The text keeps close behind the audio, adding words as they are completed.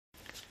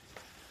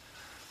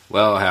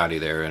Well, howdy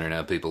there,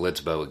 Internet people.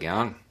 It's Bo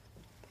again.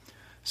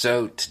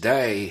 So,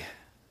 today,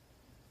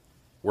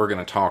 we're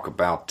going to talk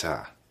about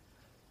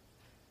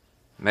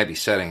maybe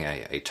setting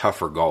a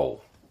tougher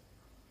goal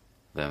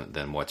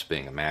than what's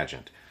being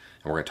imagined.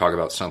 And we're going to talk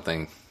about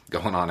something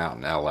going on out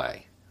in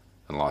L.A.,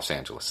 in Los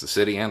Angeles, the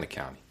city and the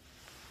county.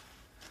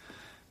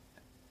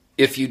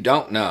 If you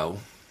don't know,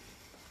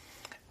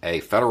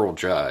 a federal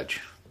judge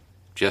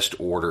just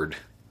ordered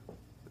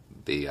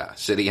the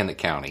city and the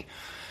county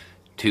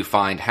to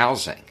find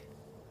housing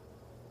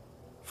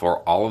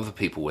for all of the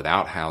people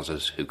without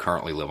houses who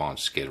currently live on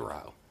Skid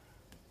Row.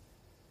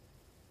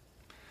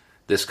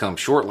 This comes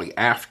shortly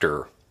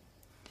after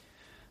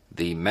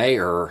the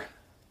mayor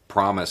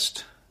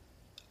promised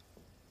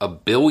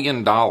 $1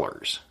 billion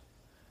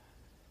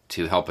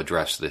to help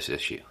address this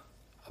issue.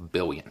 $1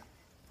 billion.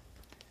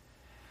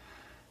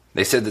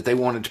 They said that they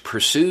wanted to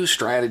pursue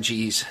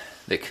strategies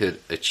that could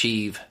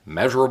achieve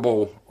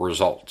measurable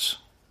results.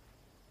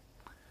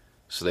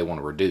 So they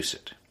want to reduce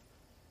it.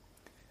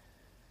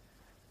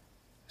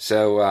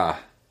 So,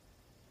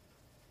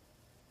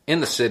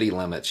 in the city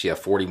limits, you have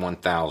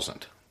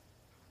 41,000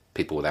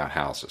 people without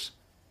houses.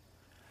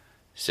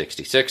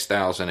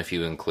 66,000 if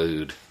you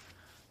include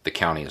the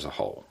county as a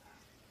whole.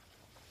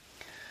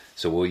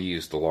 So we'll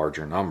use the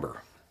larger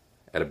number.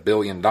 At $1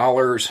 billion,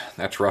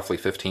 that's roughly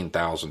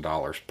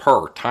 $15,000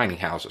 per. Tiny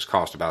houses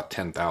cost about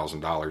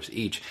 $10,000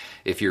 each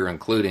if you're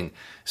including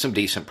some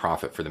decent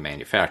profit for the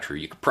manufacturer.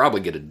 You could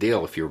probably get a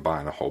deal if you were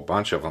buying a whole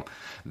bunch of them.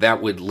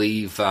 That would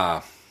leave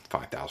 $5,000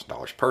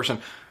 per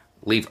person,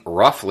 leave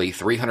roughly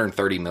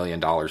 $330 million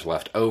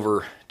left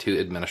over to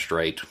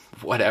administrate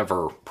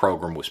whatever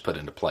program was put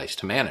into place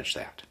to manage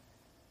that.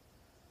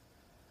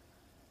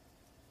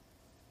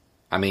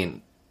 I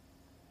mean,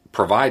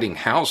 providing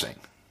housing,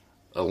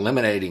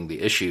 eliminating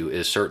the issue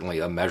is certainly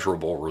a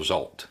measurable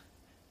result.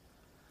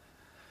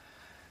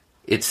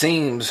 It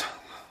seems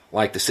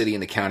like the city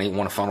and the county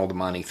want to funnel the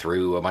money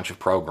through a bunch of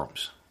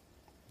programs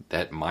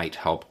that might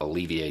help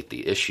alleviate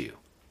the issue.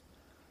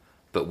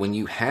 But when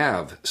you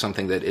have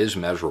something that is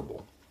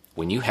measurable,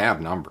 when you have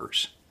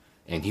numbers,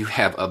 and you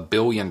have $1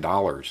 billion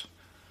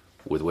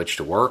with which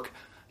to work,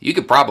 you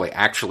could probably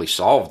actually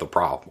solve the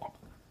problem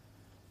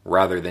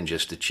rather than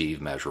just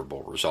achieve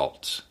measurable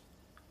results.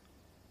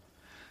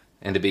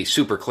 And to be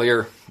super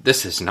clear,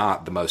 this is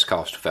not the most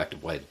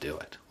cost-effective way to do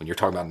it. When you're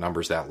talking about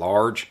numbers that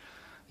large,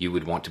 you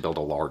would want to build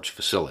a large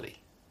facility.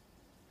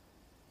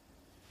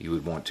 You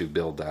would want to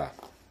build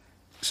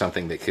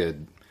something that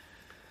could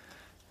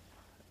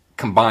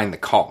combine the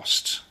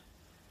costs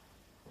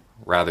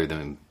rather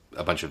than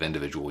a bunch of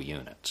individual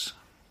units.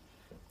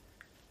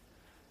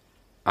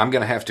 I'm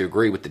going to have to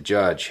agree with the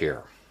judge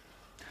here.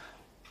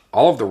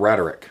 All of the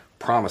rhetoric,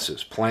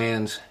 promises,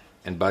 plans,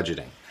 and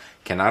budgeting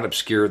cannot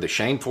obscure the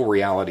shameful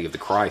reality of the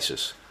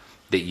crisis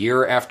that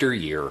year after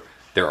year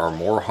there are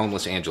more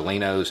homeless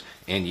Angelenos,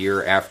 and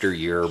year after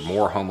year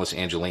more homeless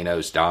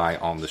Angelenos die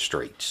on the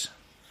streets.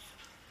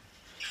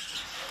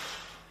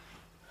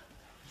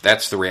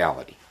 That's the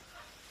reality.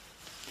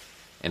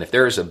 And if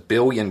there is $1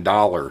 billion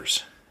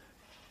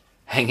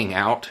hanging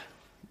out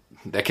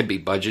that could be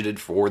budgeted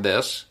for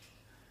this,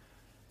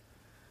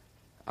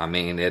 I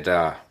mean, it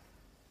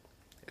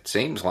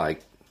seems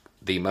like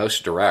the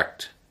most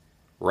direct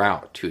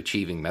route to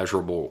achieving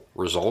measurable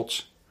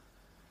results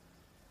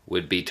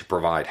would be to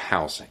provide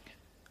housing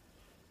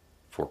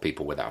for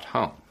people without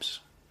homes.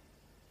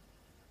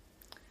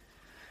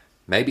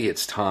 Maybe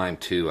it's time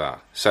to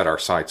set our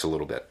sights a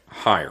little bit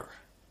higher.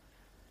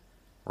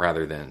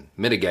 Rather than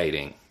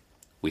mitigating,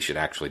 we should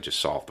actually just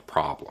solve the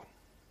problem.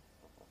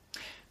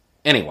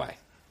 Anyway,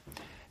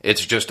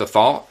 it's just a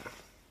thought.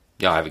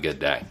 Y'all have a good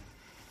day.